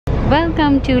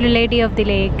Welcome to Lady of the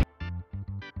Lake.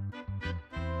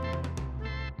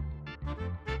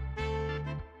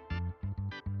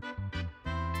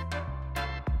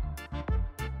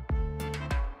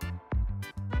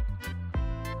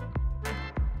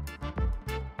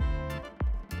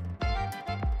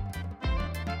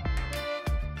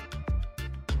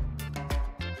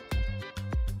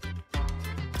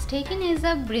 Stehekin is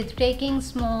a breathtaking,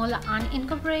 small,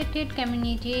 unincorporated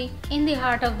community in the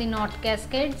heart of the North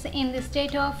Cascades in the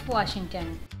state of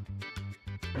Washington.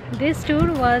 This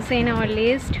tour was in our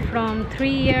list from 3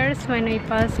 years when we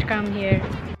first come here.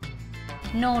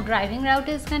 No driving route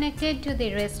is connected to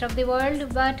the rest of the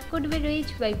world but could be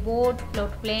reached by boat,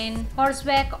 float plane,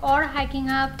 horseback or hiking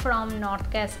up from North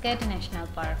Cascade National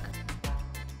Park.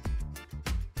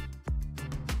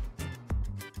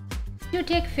 To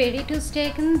take ferry to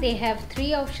Stehekin, they have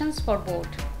 3 options for boat.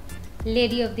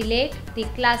 Lady of the Lake, the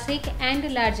classic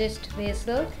and largest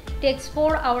vessel, takes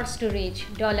 4 hours to reach,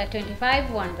 $25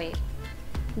 one way.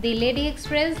 The Lady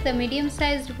Express, the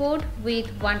medium-sized boat with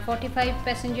 145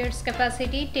 passengers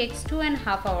capacity, takes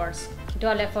 2.5 hours,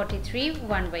 $43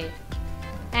 one way.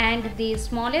 And the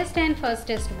smallest and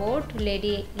fastest boat,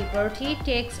 Lady Liberty,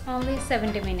 takes only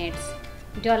 70 minutes,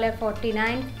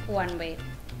 $49 one way.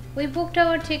 We booked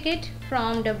our ticket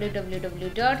from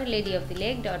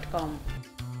www.ladyofthelake.com.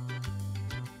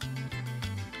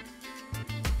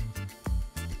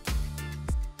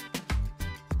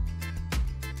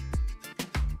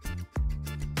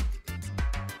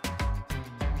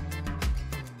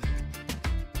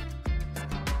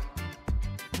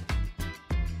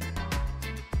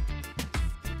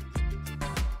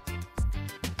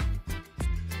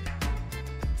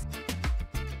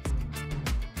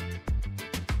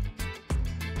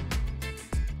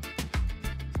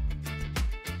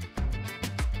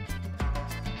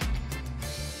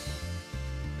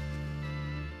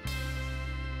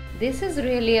 This is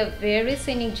really a very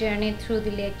scenic journey through the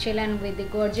Lake Chelan with the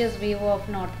gorgeous view of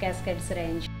North Cascades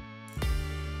Range.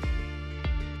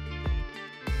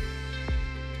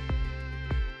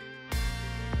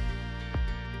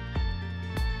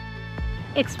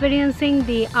 Experiencing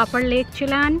the upper Lake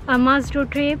Chelan, a must-do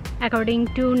trip according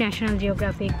to National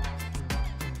Geographic.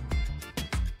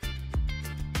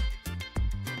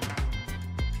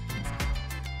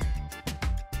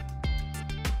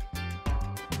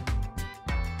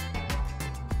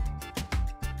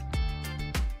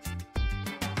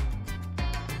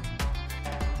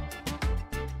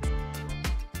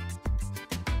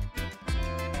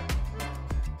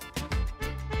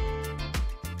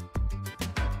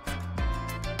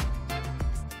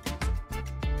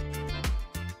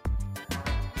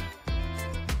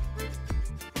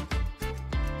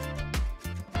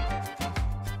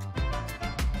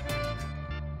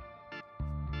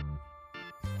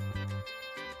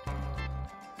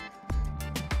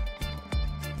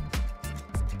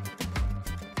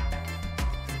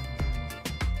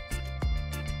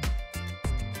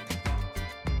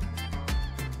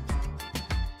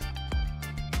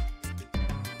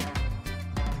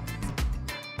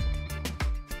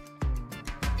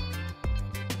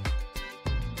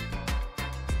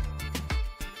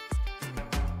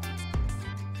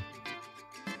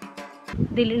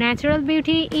 The natural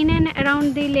beauty in and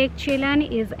around the Lake Chelan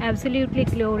is absolutely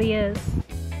glorious.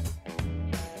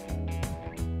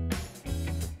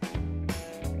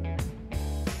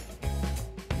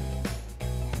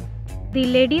 The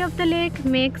Lady of the Lake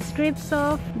makes trips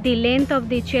of the length of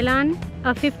the Chellan,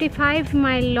 a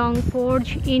 55-mile-long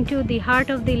forge into the heart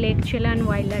of the Lake Chelan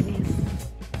wilderness.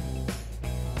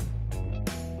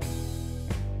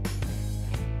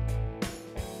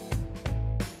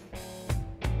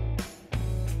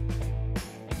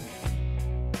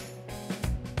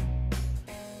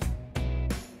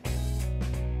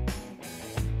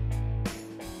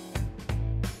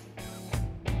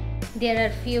 There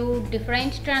are few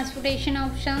different transportation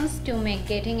options to make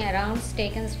getting around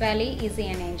Stehekin's Valley easy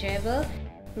and enjoyable.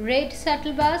 Red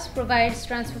Shuttle Bus provides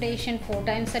transportation 4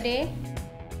 times a day,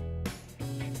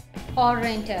 or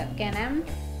rent a Can-Am,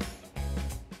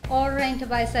 or rent a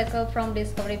bicycle from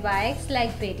Discovery Bikes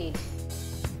like we did.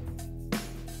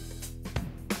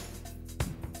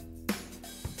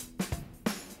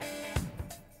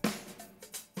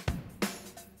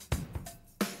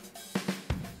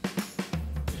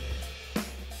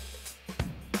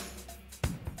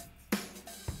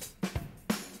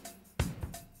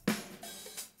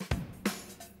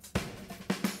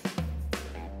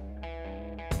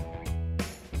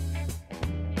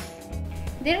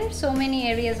 There are so many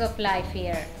areas of life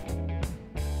here.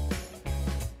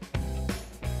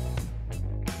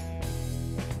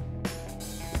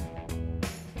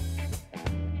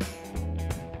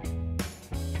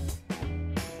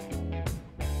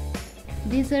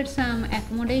 These are some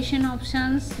accommodation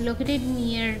options located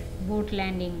near boat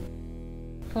landing.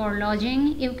 For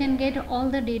lodging, you can get all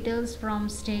the details from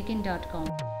Stehekin.com.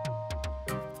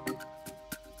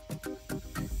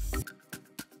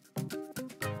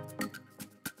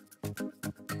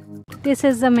 This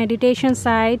is the meditation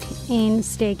site in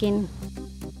Stehekin.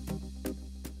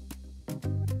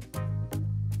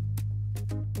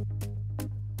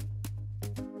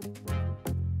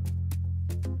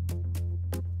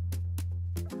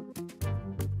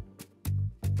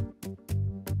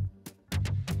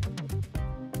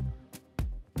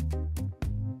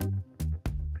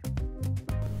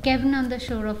 Cabin on the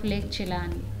shore of Lake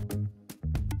Chelan.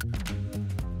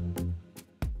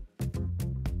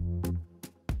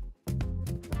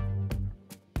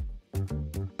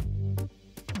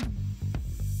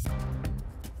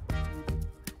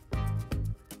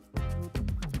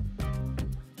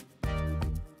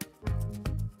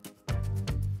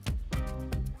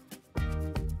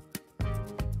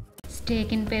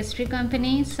 Stehekin Pastry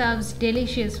Company serves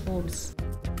delicious foods.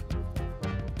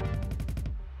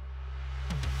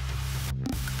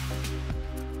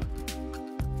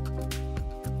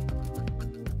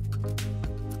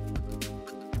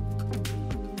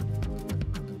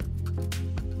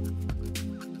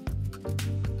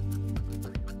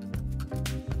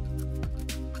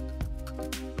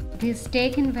 This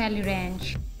Stehekin Valley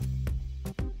Ranch.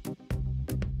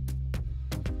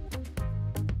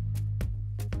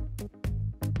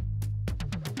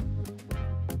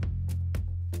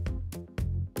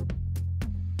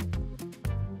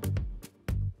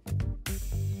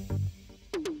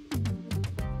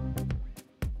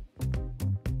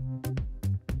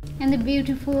 And the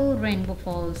beautiful Rainbow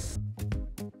Falls.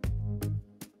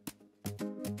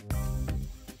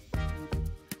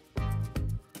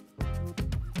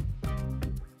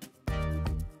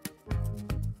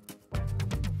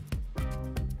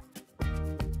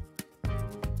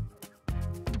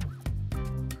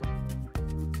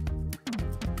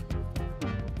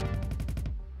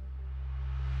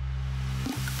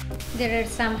 There are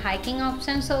some hiking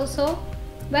options also,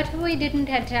 but we didn't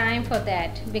have time for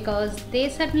that because they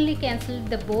suddenly cancelled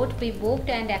the boat we booked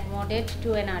and accommodated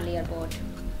to an earlier boat.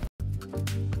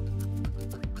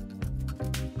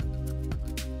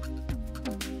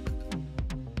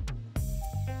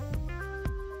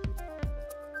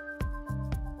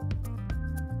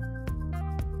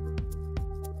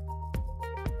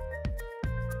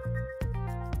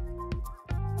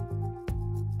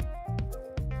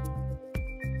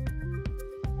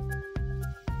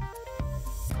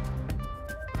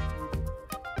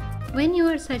 When you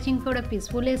are searching for a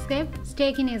peaceful escape,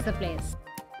 Stehekin is the place.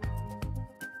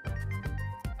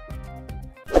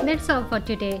 That's all for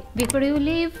today. Before you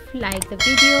leave, like the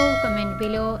video, comment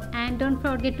below, and don't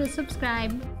forget to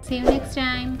subscribe. See you next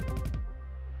time.